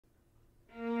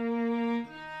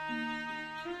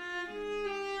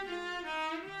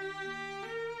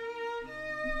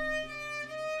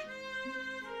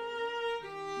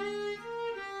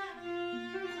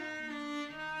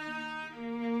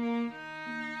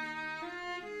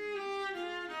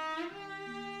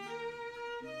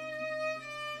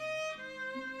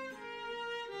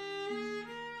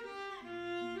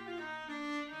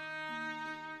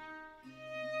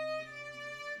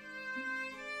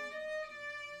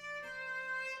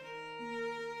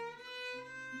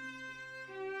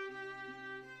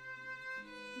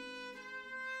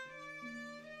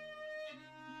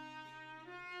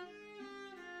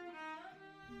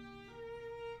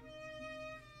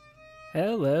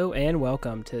Hello and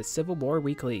welcome to Civil War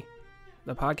Weekly,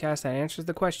 the podcast that answers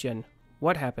the question,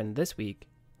 what happened this week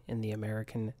in the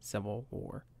American Civil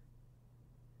War?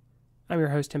 I'm your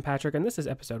host, Tim Patrick, and this is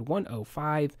episode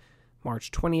 105,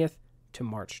 March 20th to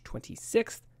March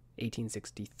 26th,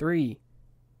 1863.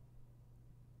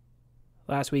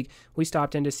 Last week, we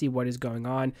stopped in to see what is going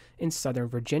on in Southern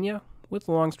Virginia with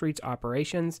Longstreet's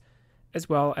operations, as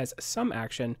well as some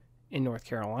action in North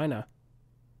Carolina.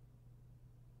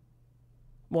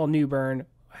 While New Bern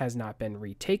has not been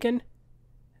retaken,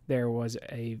 there was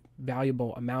a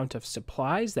valuable amount of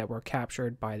supplies that were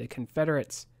captured by the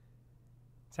Confederates.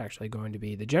 It's actually going to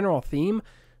be the general theme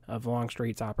of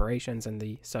Longstreet's operations and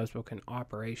the subsequent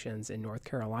operations in North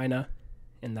Carolina,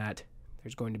 in that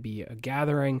there's going to be a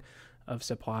gathering of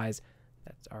supplies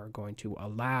that are going to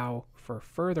allow for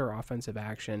further offensive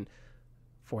action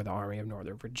for the Army of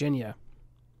Northern Virginia.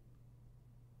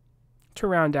 To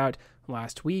round out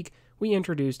last week, we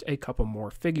introduced a couple more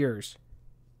figures.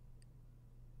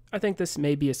 I think this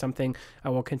may be something I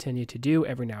will continue to do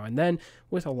every now and then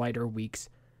with lighter weeks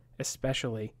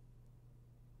especially.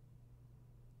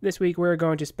 This week we're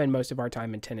going to spend most of our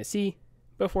time in Tennessee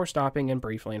before stopping in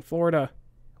briefly in Florida,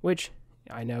 which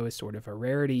I know is sort of a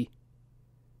rarity.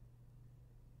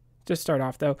 To start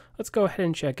off though, let's go ahead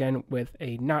and check in with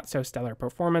a not so stellar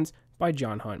performance by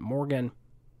John Hunt Morgan.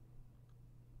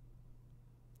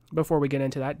 Before we get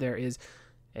into that, there is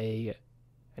a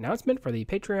announcement for the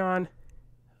Patreon.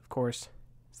 Of course,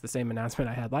 it's the same announcement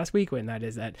I had last week, and that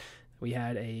is that we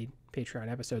had a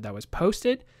Patreon episode that was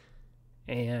posted,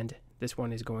 and this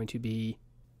one is going to be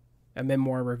a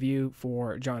memoir review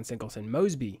for John Singleton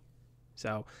Mosby.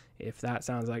 So if that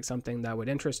sounds like something that would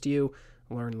interest you,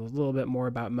 learn a little bit more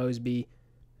about Mosby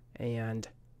and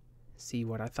see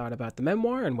what I thought about the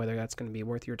memoir and whether that's going to be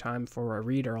worth your time for a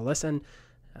read or a listen,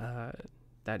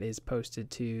 that is posted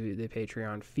to the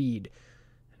Patreon feed.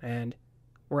 And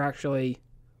we're actually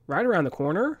right around the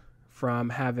corner from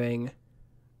having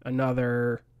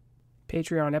another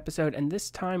Patreon episode, and this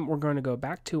time we're going to go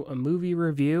back to a movie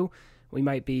review. We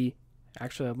might be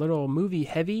actually a little movie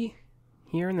heavy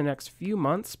here in the next few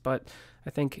months, but I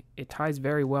think it ties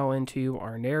very well into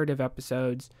our narrative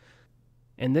episodes.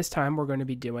 And this time we're going to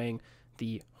be doing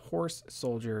The Horse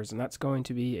Soldiers, and that's going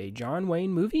to be a John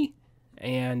Wayne movie.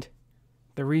 And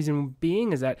the reason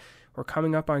being is that we're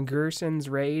coming up on Gerson's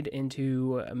raid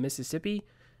into Mississippi,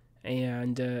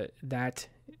 and that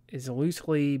is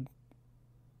loosely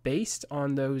based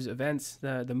on those events.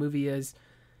 The movie is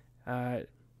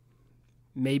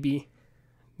maybe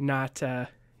not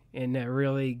in a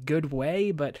really good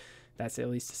way, but that's at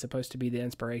least supposed to be the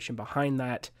inspiration behind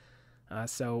that.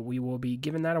 So we will be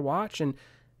giving that a watch. And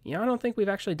I don't think we've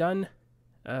actually done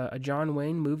a John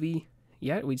Wayne movie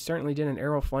yet. We certainly did an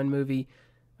Errol Flynn movie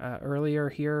earlier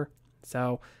here,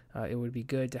 so it would be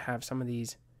good to have some of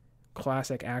these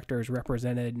classic actors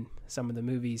represented in some of the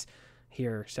movies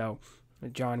here. So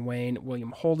John Wayne,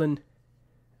 William Holden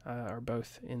are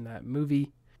both in that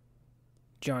movie.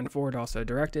 John Ford also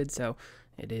directed, so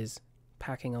it is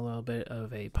packing a little bit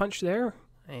of a punch there,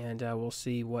 and we'll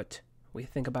see what we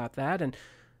think about that and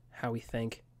how we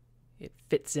think it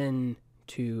fits in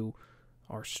to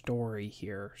our story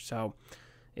here. So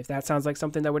if that sounds like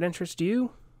something that would interest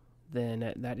you,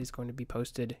 then that is going to be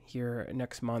posted here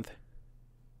next month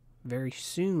very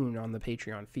soon on the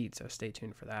Patreon feed, so stay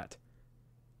tuned for that.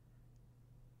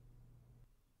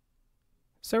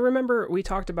 So remember, we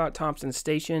talked about Thompson's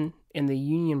Station in the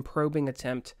Union probing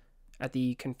attempt at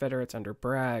the Confederates under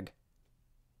Bragg.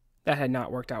 That had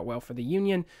not worked out well for the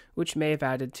Union, which may have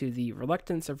added to the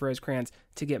reluctance of Rosecrans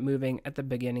to get moving at the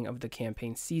beginning of the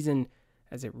campaign season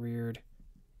as it reared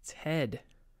its head.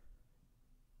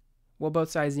 Well,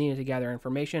 both sides needed to gather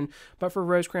information, but for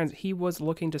Rosecrans, he was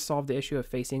looking to solve the issue of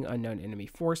facing unknown enemy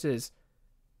forces.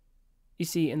 You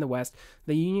see, in the West,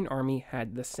 the Union Army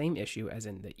had the same issue as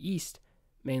in the East,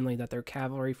 mainly that their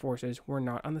cavalry forces were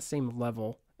not on the same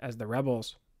level as the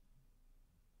rebels.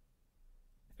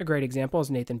 A great example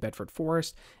is Nathan Bedford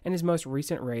Forrest and his most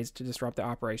recent raids to disrupt the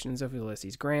operations of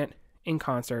Ulysses Grant in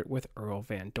concert with Earl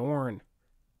Van Dorn.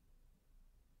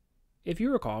 If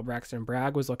you recall, Braxton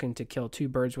Bragg was looking to kill two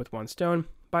birds with one stone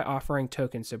by offering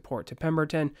token support to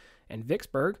Pemberton and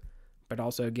Vicksburg, but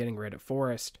also getting rid of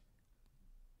Forrest.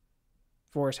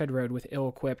 Forrest had rode with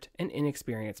ill-equipped and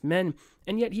inexperienced men,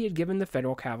 and yet he had given the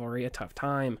Federal cavalry a tough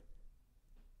time.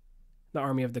 The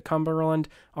Army of the Cumberland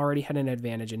already had an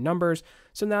advantage in numbers,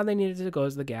 so now they needed to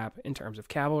close the gap in terms of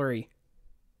cavalry.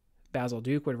 Basil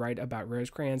Duke would write about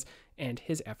Rosecrans and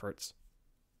his efforts.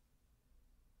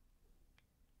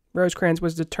 Rosecrans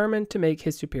was determined to make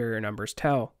his superior numbers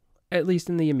tell, at least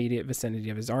in the immediate vicinity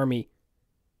of his army,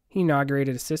 He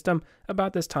inaugurated a system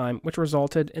about this time which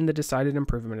resulted in the decided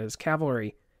improvement of his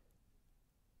cavalry.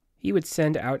 He would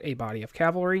send out a body of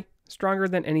cavalry, stronger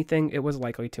than anything it was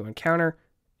likely to encounter,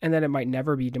 and that it might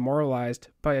never be demoralized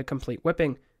by a complete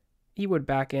whipping. He would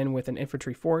back in with an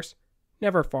infantry force,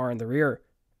 never far in the rear,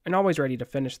 and always ready to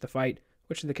finish the fight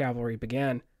which the cavalry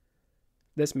began.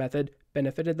 This method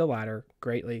benefited the latter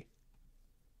greatly.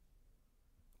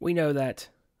 We know that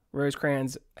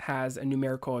Rosecrans has a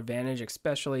numerical advantage,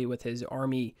 especially with his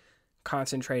army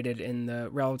concentrated in the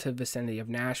relative vicinity of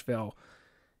Nashville.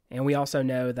 And we also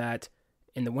know that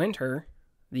in the winter,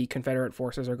 the Confederate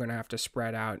forces are going to have to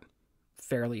spread out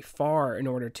fairly far in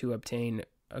order to obtain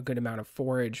a good amount of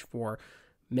forage for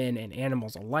men and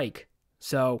animals alike.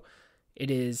 So it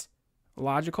is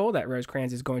logical that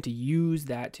Rosecrans is going to use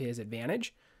that to his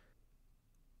advantage.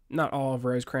 Not all of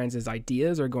Rosecrans's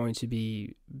ideas are going to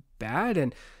be bad,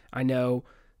 and I know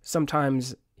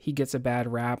sometimes he gets a bad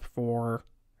rap for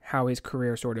how his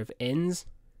career sort of ends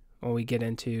when we get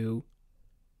into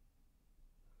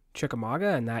Chickamauga,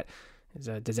 and that is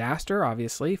a disaster,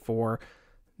 obviously, for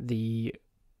the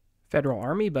Federal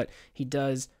Army, but he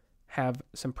does have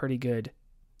some pretty good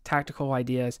tactical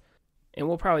ideas, and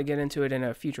we'll probably get into it in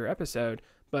a future episode,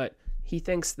 but he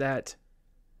thinks that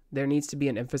there needs to be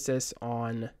an emphasis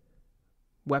on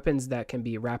weapons that can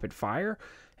be rapid fire,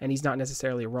 and he's not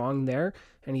necessarily wrong there,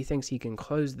 and he thinks he can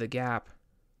close the gap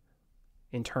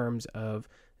in terms of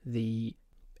the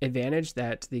advantage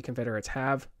that the Confederates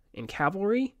have in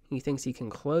cavalry. He thinks he can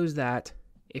close that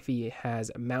if he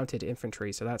has mounted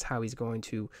infantry, so that's how he's going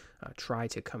to try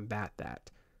to combat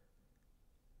that.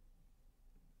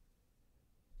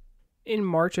 In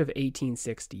March of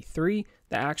 1863,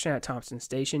 the action at Thompson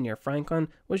Station near Franklin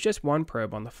was just one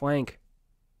probe on the flank.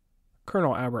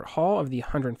 Colonel Albert Hall of the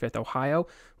 105th Ohio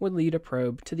would lead a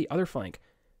probe to the other flank,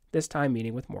 this time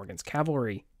meeting with Morgan's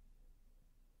cavalry.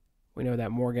 We know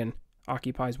that Morgan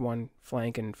occupies one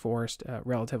flank and Forrest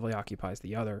relatively occupies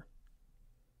the other.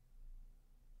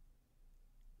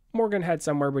 Morgan had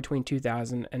somewhere between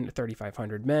 2,000 and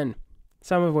 3,500 men,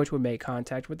 some of which would make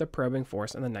contact with the probing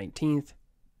force on the 19th.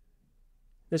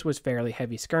 This was fairly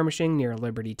heavy skirmishing near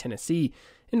Liberty, Tennessee,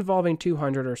 involving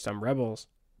 200 or some rebels.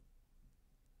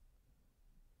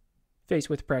 Faced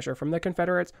with pressure from the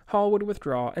Confederates, Hall would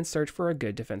withdraw and search for a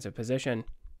good defensive position.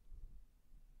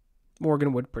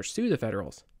 Morgan would pursue the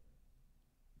Federals.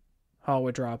 Hall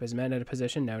would draw up his men at a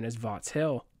position known as Vaught's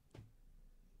Hill.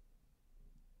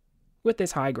 With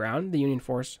this high ground, the Union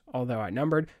force, although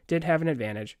outnumbered, did have an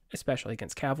advantage, especially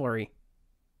against cavalry.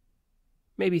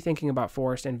 Maybe thinking about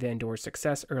Forrest and Van Dorn's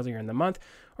success earlier in the month,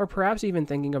 or perhaps even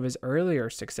thinking of his earlier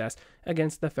success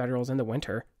against the Federals in the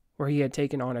winter, where he had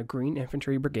taken on a Green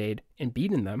Infantry brigade and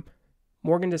beaten them,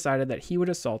 Morgan decided that he would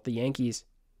assault the Yankees.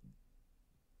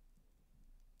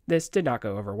 This did not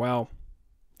go over well,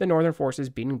 the Northern forces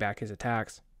beating back his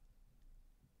attacks.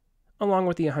 Along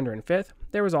with the 105th,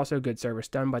 there was also good service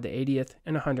done by the 80th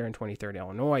and 123rd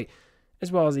Illinois,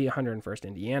 as well as the 101st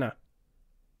Indiana.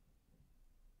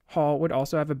 Hall would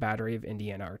also have a battery of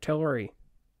Indiana artillery.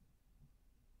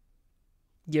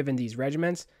 Given these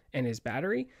regiments and his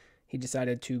battery, he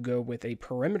decided to go with a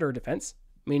perimeter defense,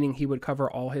 meaning he would cover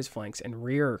all his flanks and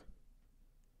rear.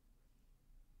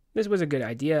 This was a good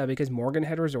idea because Morgan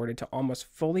had resorted to almost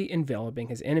fully enveloping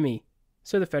his enemy,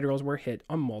 so the Federals were hit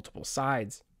on multiple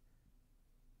sides.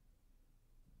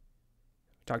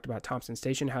 We talked about Thompson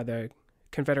Station, how the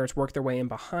Confederates worked their way in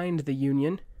behind the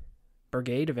Union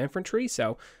brigade of infantry,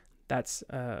 so that's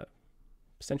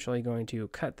essentially going to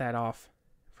cut that off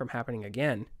from happening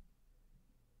again.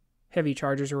 Heavy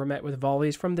charges were met with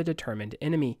volleys from the determined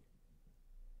enemy.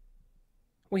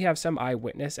 We have some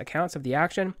eyewitness accounts of the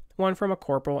action, one from a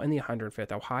corporal in the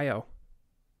 105th Ohio.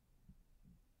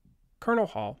 Colonel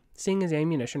Hall, seeing his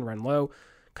ammunition run low,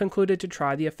 concluded to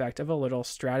try the effect of a little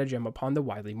stratagem upon the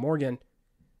wily Morgan.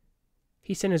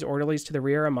 He sent his orderlies to the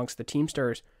rear amongst the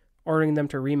teamsters, ordering them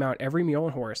to remount every mule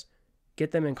and horse,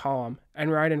 get them in column,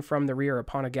 and ride in from the rear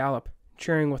upon a gallop,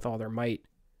 cheering with all their might.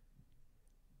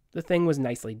 The thing was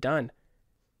nicely done.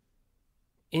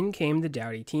 In came the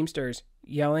doughty teamsters,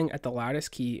 yelling at the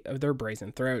loudest key of their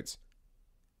brazen throats.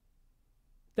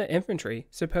 The infantry,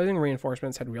 supposing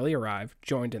reinforcements had really arrived,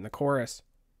 joined in the chorus.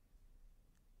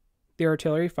 The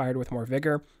artillery fired with more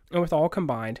vigor, and with all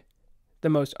combined, the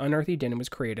most unearthly din was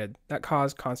created that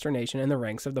caused consternation in the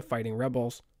ranks of the fighting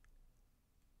rebels.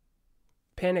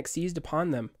 Panic seized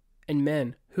upon them, and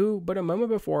men, who but a moment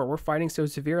before were fighting so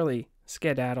severely,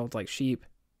 skedaddled like sheep.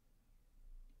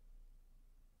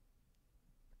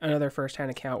 Another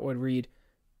first-hand account would read,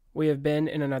 "We have been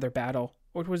in another battle,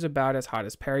 which was about as hot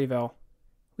as Perryville.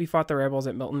 We fought the rebels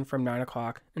at Milton from 9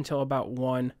 o'clock until about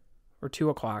 1 or 2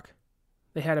 o'clock.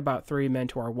 They had about 3 men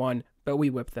to our 1, but we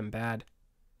whipped them bad.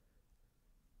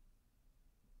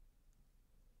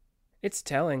 It's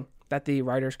telling that the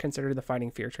writers considered the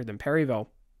fighting fiercer than Perryville,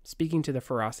 speaking to the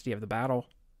ferocity of the battle.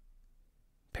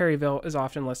 Perryville is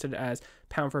often listed as,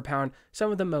 pound for pound,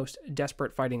 some of the most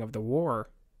desperate fighting of the war.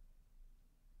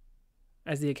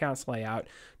 As the accounts lay out,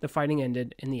 the fighting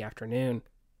ended in the afternoon.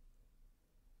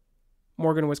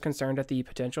 Morgan was concerned at the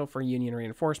potential for Union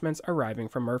reinforcements arriving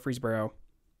from Murfreesboro.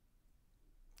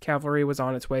 Cavalry was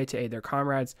on its way to aid their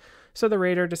comrades, so the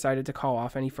raider decided to call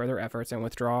off any further efforts and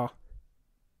withdraw.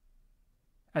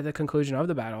 At the conclusion of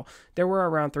the battle, there were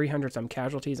around 300-some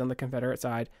casualties on the Confederate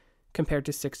side, compared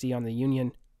to 60 on the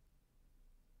Union.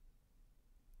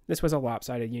 This was a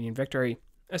lopsided Union victory,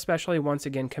 especially once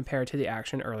again compared to the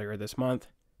action earlier this month.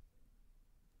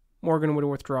 Morgan would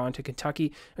withdraw into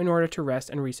Kentucky in order to rest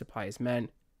and resupply his men.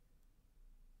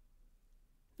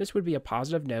 This would be a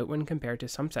positive note when compared to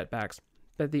some setbacks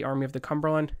that the Army of the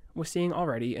Cumberland was seeing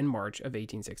already in March of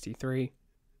 1863.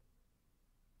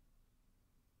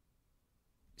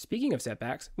 Speaking of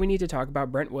setbacks, we need to talk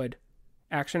about Brentwood,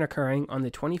 action occurring on the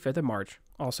 25th of March,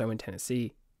 also in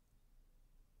Tennessee.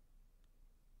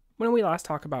 When we last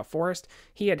talked about Forrest,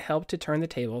 he had helped to turn the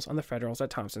tables on the Federals at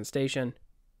Thompson Station.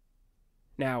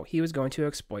 Now, he was going to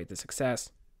exploit the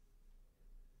success.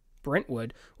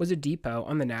 Brentwood was a depot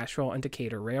on the Nashville and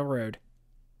Decatur Railroad.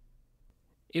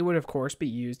 It would, of course, be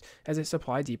used as a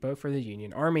supply depot for the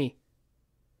Union Army.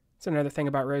 It's another thing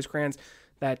about Rosecrans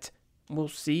that we'll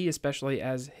see, especially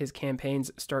as his campaigns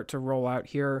start to roll out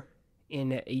here in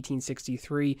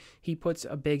 1863. He puts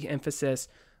a big emphasis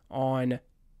on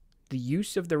the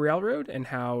use of the railroad and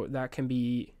how that can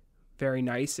be very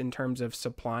nice in terms of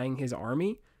supplying his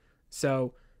army.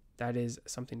 So that is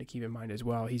something to keep in mind as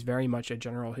well. He's very much a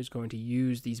general who's going to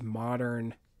use these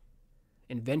modern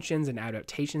inventions and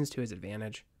adaptations to his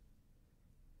advantage.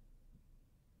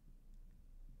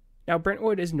 Now,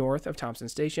 Brentwood is north of Thompson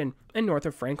Station and north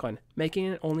of Franklin, making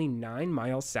it only 9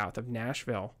 miles south of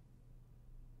Nashville.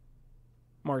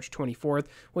 March 24th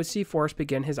would see Forrest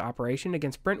begin his operation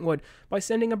against Brentwood by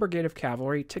sending a brigade of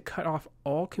cavalry to cut off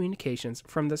all communications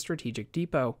from the strategic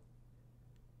depot.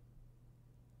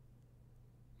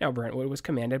 Now, Brentwood was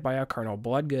commanded by a Colonel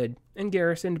Bloodgood and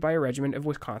garrisoned by a regiment of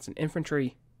Wisconsin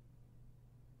infantry.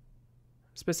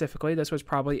 Specifically, this was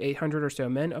probably 800 or so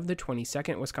men of the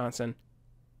 22nd Wisconsin.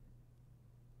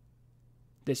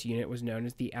 This unit was known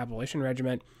as the Abolition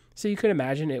Regiment, so you could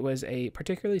imagine it was a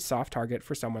particularly soft target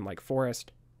for someone like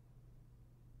Forrest.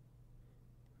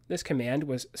 This command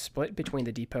was split between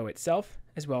the depot itself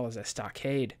as well as a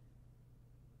stockade.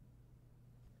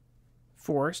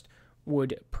 Forrest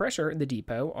would pressure the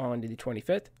depot on the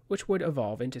 25th, which would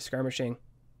evolve into skirmishing.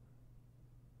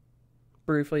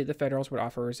 Briefly, the Federals would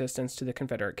offer resistance to the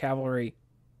Confederate cavalry.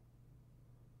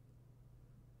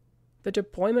 The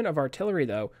deployment of artillery,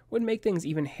 though, would make things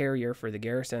even hairier for the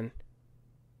garrison.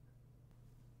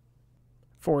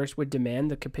 Forrest would demand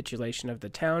the capitulation of the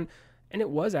town, and it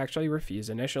was actually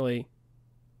refused initially.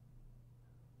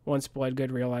 Once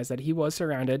Bloodgood realized that he was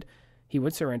surrounded, he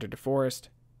would surrender to Forrest.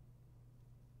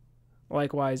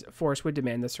 Likewise, Forrest would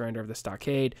demand the surrender of the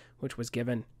stockade, which was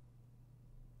given.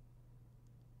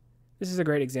 This is a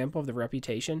great example of the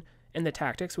reputation and the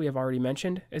tactics we have already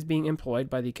mentioned as being employed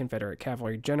by the Confederate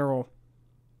cavalry general.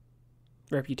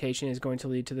 Reputation is going to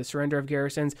lead to the surrender of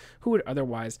garrisons who would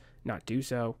otherwise not do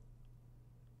so.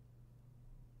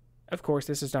 Of course,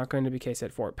 this is not going to be the case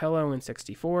at Fort Pillow in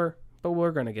 64, but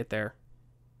we're going to get there.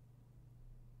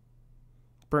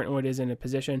 Brentwood is in a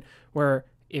position where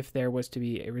if there was to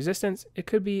be a resistance, it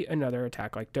could be another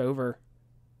attack like Dover.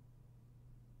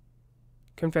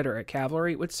 Confederate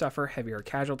cavalry would suffer heavier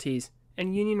casualties,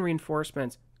 and Union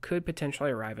reinforcements could potentially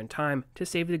arrive in time to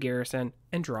save the garrison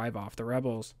and drive off the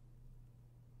rebels.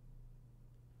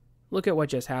 Look at what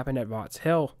just happened at Vaught's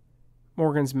Hill.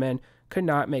 Morgan's men could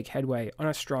not make headway on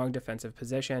a strong defensive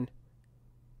position.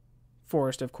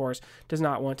 Forrest, of course, does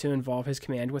not want to involve his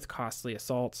command with costly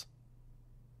assaults.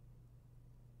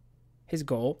 His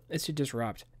goal is to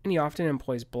disrupt, and he often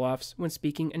employs bluffs when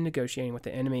speaking and negotiating with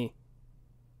the enemy.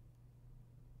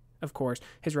 Of course,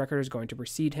 his record is going to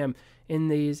precede him in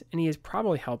these, and he is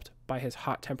probably helped by his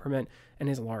hot temperament and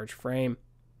his large frame.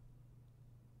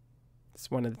 It's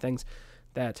one of the things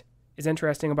that is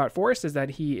interesting about Forrest is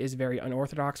that he is very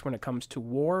unorthodox when it comes to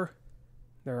war.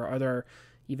 There are other,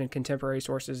 even contemporary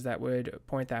sources that would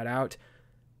point that out,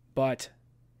 but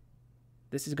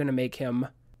this is going to make him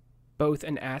both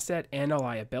an asset and a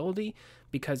liability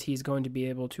because he's going to be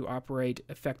able to operate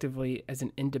effectively as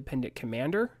an independent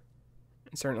commander.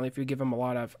 And certainly if you give him a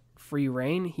lot of free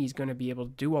reign, he's going to be able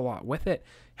to do a lot with it.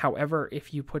 However,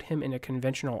 if you put him in a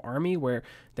conventional army where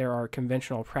there are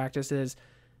conventional practices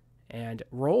and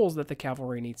roles that the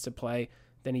cavalry needs to play,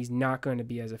 then he's not going to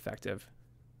be as effective.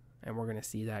 And we're going to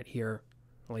see that here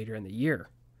later in the year.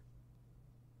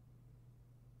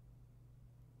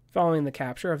 Following the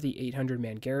capture of the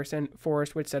 800-man garrison,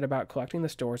 Forrest would set about collecting the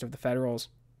stores of the Federals.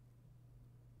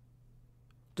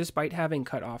 Despite having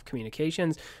cut off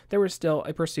communications, there was still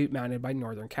a pursuit mounted by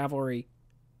Northern cavalry.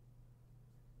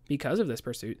 Because of this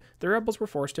pursuit, the rebels were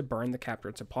forced to burn the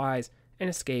captured supplies and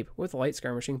escape with light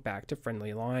skirmishing back to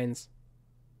friendly lines.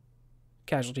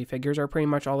 Casualty figures are pretty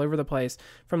much all over the place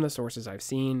from the sources I've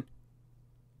seen.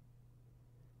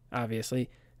 Obviously,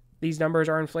 these numbers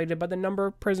are inflated by the number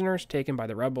of prisoners taken by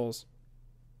the rebels.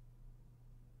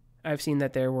 I've seen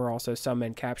that there were also some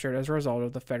men captured as a result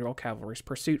of the Federal cavalry's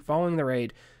pursuit following the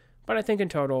raid, but I think in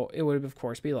total it would of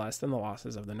course be less than the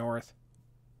losses of the North.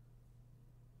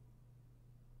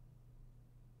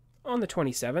 On the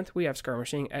 27th, we have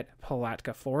skirmishing at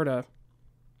Palatka, Florida.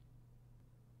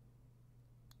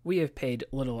 We have paid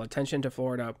little attention to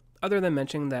Florida, other than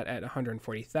mentioning that at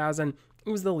 140,000, it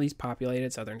was the least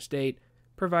populated southern state,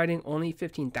 providing only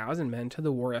 15,000 men to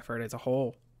the war effort as a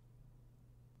whole.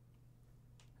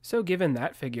 So given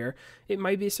that figure, it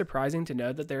might be surprising to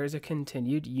know that there is a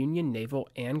continued Union naval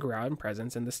and ground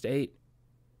presence in the state.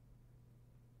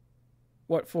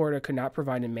 What Florida could not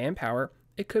provide in manpower,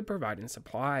 it could provide in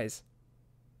supplies.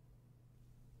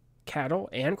 Cattle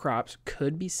and crops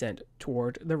could be sent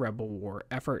toward the rebel war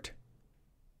effort.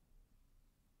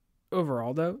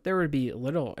 Overall, though, there would be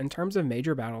little in terms of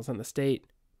major battles in the state,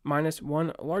 minus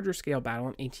one larger-scale battle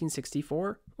in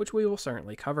 1864, which we will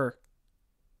certainly cover.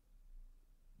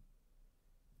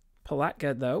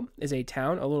 Palatka, though, is a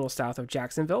town a little south of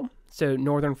Jacksonville, so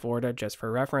northern Florida just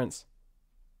for reference.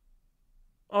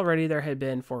 Already there had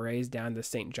been forays down the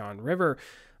St. John River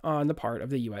on the part of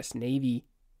the U.S. Navy.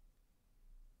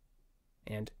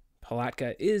 And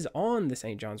Palatka is on the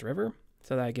St. John's River,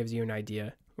 so that gives you an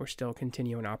idea. We're still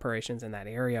continuing operations in that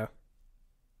area.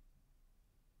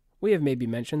 We have maybe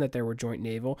mentioned that there were joint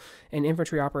naval and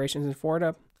infantry operations in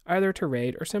Florida, either to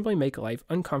raid or simply make life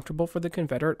uncomfortable for the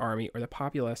Confederate Army or the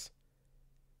populace.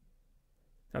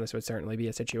 Now, this would certainly be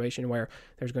a situation where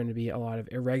there's going to be a lot of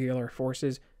irregular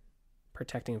forces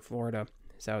protecting Florida,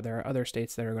 so there are other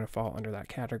states that are going to fall under that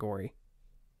category.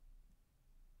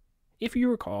 If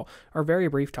you recall our very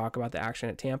brief talk about the action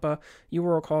at Tampa, you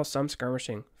will recall some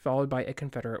skirmishing, followed by a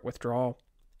Confederate withdrawal,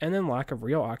 and then lack of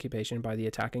real occupation by the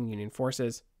attacking Union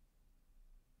forces.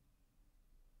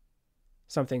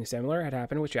 Something similar had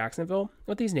happened with Jacksonville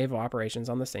with these naval operations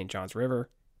on the St. John's River.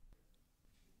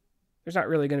 There's not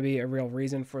really going to be a real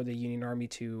reason for the Union Army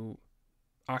to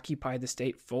occupy the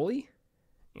state fully.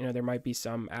 You know, there might be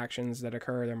some actions that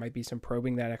occur, there might be some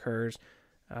probing that occurs,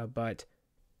 but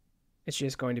it's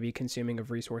just going to be consuming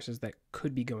of resources that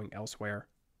could be going elsewhere.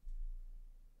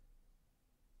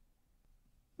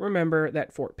 Remember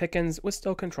that Fort Pickens was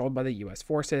still controlled by the U.S.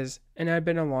 forces and had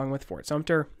been along with Fort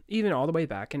Sumter, even all the way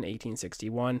back in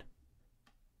 1861.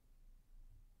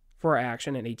 For our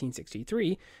action in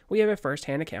 1863, we have a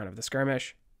first-hand account of the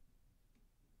skirmish.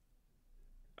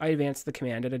 I advanced the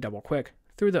command at a double quick,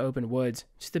 through the open woods,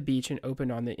 to the beach and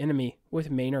opened on the enemy with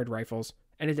Maynard rifles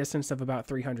at a distance of about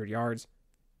 300 yards.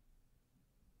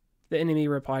 The enemy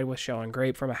replied with shell and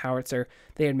grape from a howitzer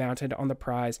they had mounted on the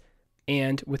prize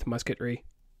and with musketry.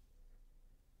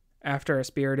 After a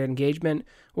spirited engagement,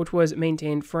 which was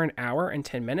maintained for an hour and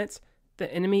 10 minutes,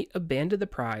 the enemy abandoned the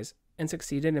prize and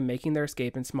succeeded in making their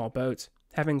escape in small boats,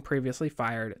 having previously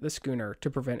fired the schooner to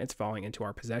prevent its falling into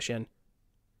our possession.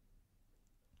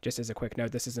 Just as a quick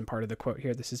note, this isn't part of the quote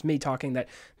here. This is me talking that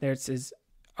there's this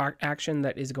action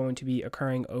that is going to be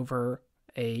occurring over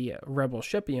a rebel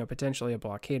ship, potentially a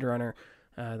blockade runner.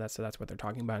 That's what they're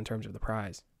talking about in terms of the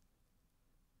prize.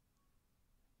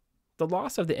 The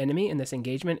loss of the enemy in this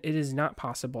engagement, it is not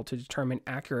possible to determine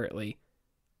accurately.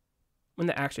 When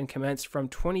the action commenced, from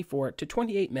 24 to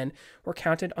 28 men were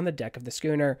counted on the deck of the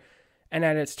schooner, and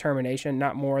at its termination,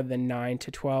 not more than 9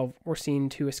 to 12 were seen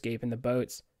to escape in the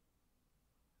boats.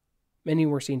 Many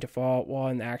were seen to fall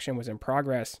while the action was in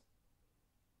progress.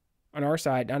 On our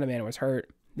side, not a man was hurt.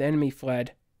 The enemy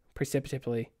fled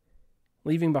precipitately,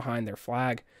 leaving behind their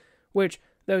flag, which,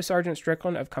 though Sergeant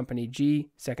Strickland of Company G,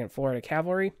 2nd Florida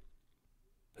Cavalry,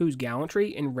 whose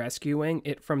gallantry in rescuing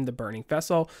it from the burning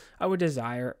vessel I would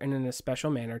desire and in a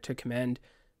special manner to commend,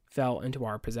 fell into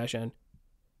our possession.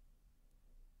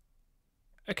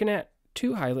 I cannot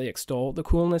too highly extol the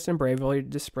coolness and bravery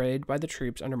displayed by the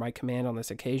troops under my command on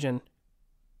this occasion.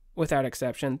 Without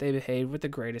exception, they behaved with the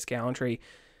greatest gallantry,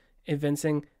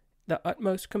 evincing the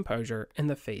utmost composure in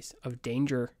the face of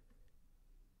danger.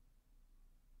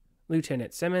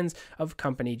 Lieutenant Simmons of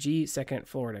Company G, 2nd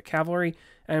Florida Cavalry,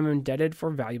 I am indebted for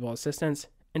valuable assistance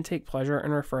and take pleasure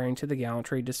in referring to the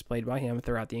gallantry displayed by him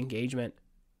throughout the engagement.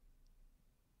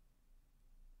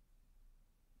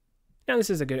 Now, this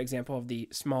is a good example of the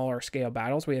smaller scale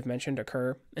battles we have mentioned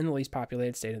occur in the least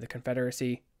populated state of the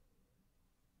Confederacy.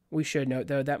 We should note,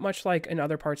 though, that much like in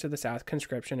other parts of the South,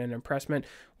 conscription and impressment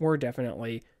were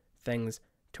definitely things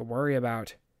to worry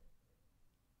about.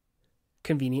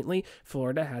 Conveniently,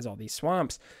 Florida has all these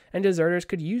swamps, and deserters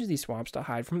could use these swamps to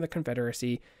hide from the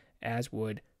Confederacy, as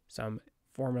would some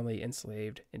formerly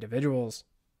enslaved individuals.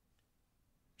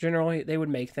 Generally, they would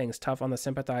make things tough on the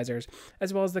sympathizers,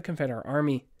 as well as the Confederate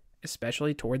Army,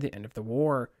 especially toward the end of the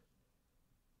war.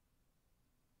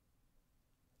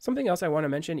 Something else I want to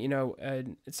mention,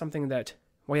 it's something that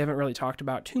we haven't really talked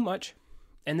about too much,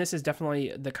 and this is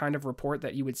definitely the kind of report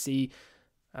that you would see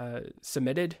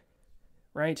submitted,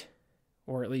 right?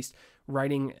 Or at least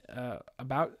writing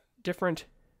about different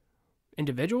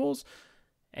individuals,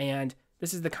 and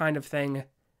this is the kind of thing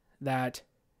that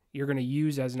you're going to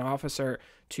use as an officer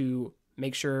to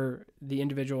make sure the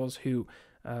individuals who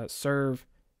serve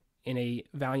in a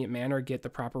valiant manner get the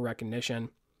proper recognition.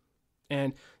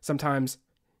 And sometimes,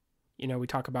 we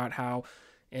talk about how,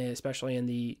 especially in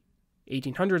the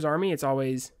 1800s Army,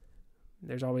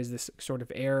 there's always this sort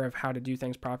of air of how to do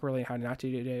things properly, how not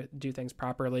to do things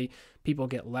properly. People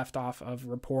get left off of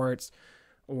reports,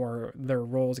 or their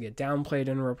roles get downplayed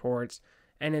in reports.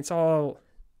 And it's all,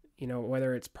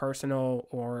 whether it's personal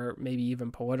or maybe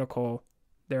even political,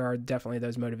 there are definitely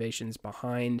those motivations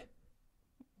behind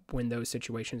when those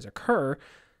situations occur.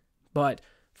 But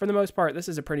for the most part, this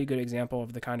is a pretty good example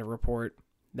of the kind of report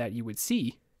that you would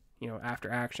see, after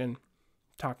action,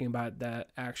 talking about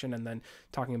that action and then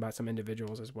talking about some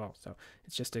individuals as well. So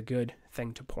it's just a good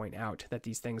thing to point out that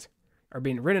these things are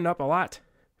being written up a lot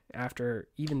after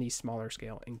even these smaller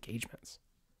scale engagements.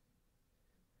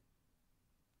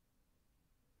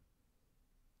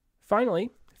 Finally,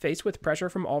 faced with pressure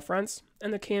from all fronts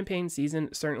and the campaign season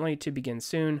certainly to begin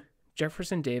soon,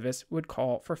 Jefferson Davis would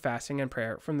call for fasting and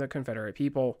prayer from the Confederate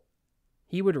people.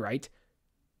 He would write,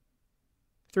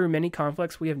 "Through many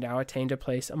conflicts we have now attained a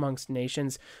place amongst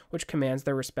nations which commands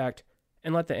their respect,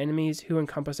 and let the enemies who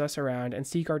encompass us around and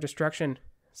seek our destruction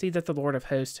see that the Lord of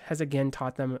hosts has again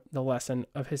taught them the lesson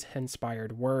of his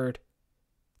inspired word,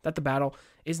 that the battle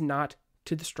is not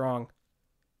to the strong,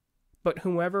 but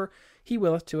whomever he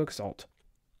willeth to exalt.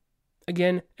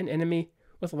 Again, an enemy,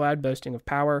 with loud boasting of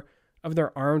power, of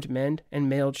their armed men and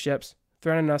mailed ships,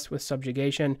 threaten us with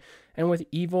subjugation, and with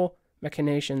evil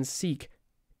machinations seek,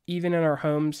 even in our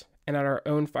homes and at our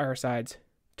own firesides,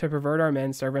 to pervert our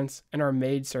men servants and our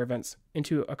maid servants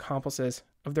into accomplices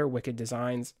of their wicked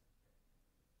designs."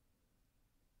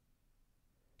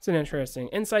 It's an interesting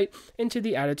insight into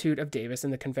the attitude of Davis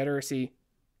and the Confederacy.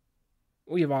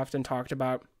 We have often talked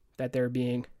about that there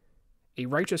being a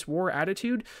righteous war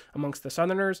attitude amongst the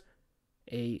Southerners,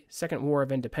 a second war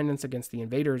of independence against the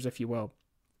invaders, if you will.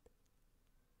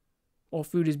 While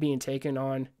food is being taken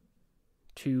on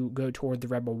to go toward the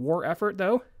rebel war effort,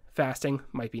 though, fasting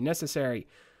might be necessary.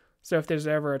 So if there's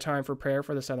ever a time for prayer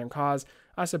for the Southern cause,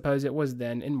 I suppose it was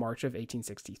then in March of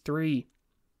 1863.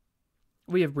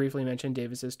 We have briefly mentioned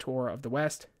Davis's tour of the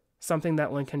West, something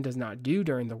that Lincoln does not do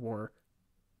during the war.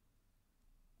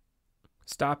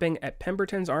 Stopping at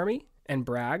Pemberton's army and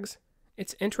Bragg's,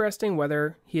 it's interesting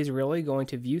whether he is really going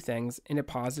to view things in a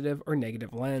positive or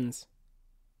negative lens.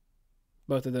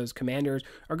 Both of those commanders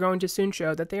are going to soon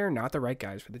show that they are not the right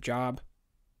guys for the job.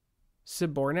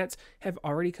 Subordinates have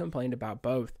already complained about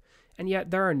both, and yet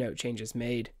there are no changes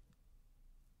made.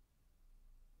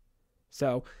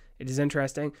 So, it is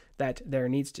interesting that there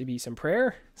needs to be some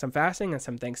prayer, some fasting, and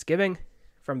some thanksgiving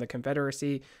from the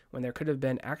Confederacy when there could have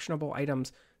been actionable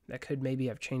items that could maybe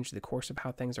have changed the course of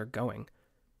how things are going.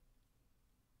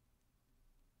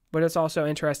 But it's also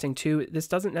interesting, too, this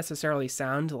doesn't necessarily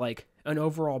sound like an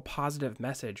overall positive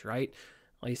message, right?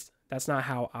 At least that's not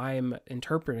how I'm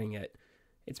interpreting it.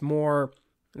 It's more,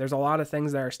 there's a lot of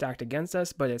things that are stacked against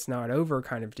us, but it's not over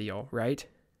kind of deal, right?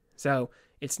 So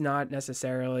it's not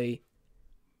necessarily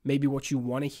maybe what you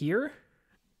want to hear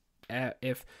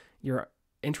if you're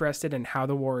interested in how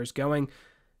the war is going.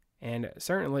 And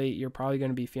certainly you're probably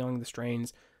going to be feeling the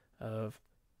strains of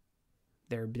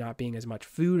there not being as much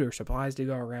food or supplies to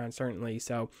go around, certainly.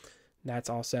 So that's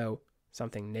also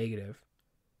something negative.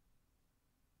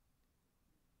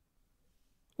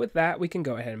 With that, we can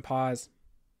go ahead and pause.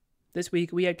 This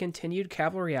week, we had continued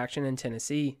cavalry action in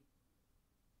Tennessee.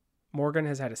 Morgan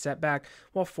has had a setback,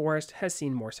 while Forrest has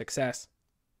seen more success.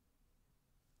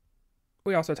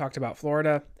 We also talked about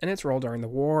Florida and its role during the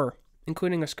war,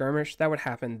 including a skirmish that would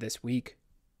happen this week.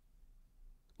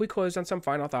 We closed on some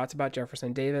final thoughts about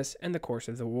Jefferson Davis and the course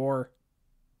of the war.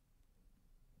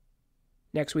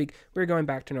 Next week, we're going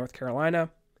back to North Carolina,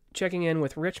 checking in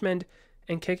with Richmond,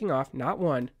 and kicking off not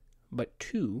one, but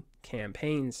 2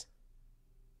 campaigns.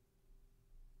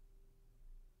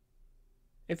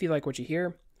 If you like what you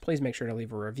hear, please make sure to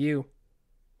leave a review.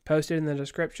 Posted in the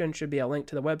description should be a link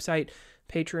to the website,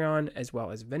 Patreon, as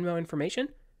well as Venmo information.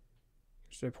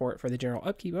 Support for the general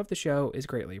upkeep of the show is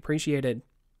greatly appreciated.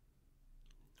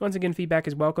 Once again, feedback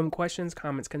is welcome. Questions,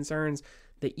 comments, concerns.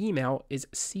 The email is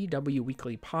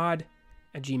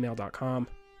cwweeklypod@gmail.com.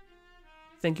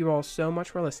 Thank you all so much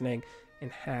for listening,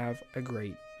 and have a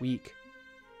great week.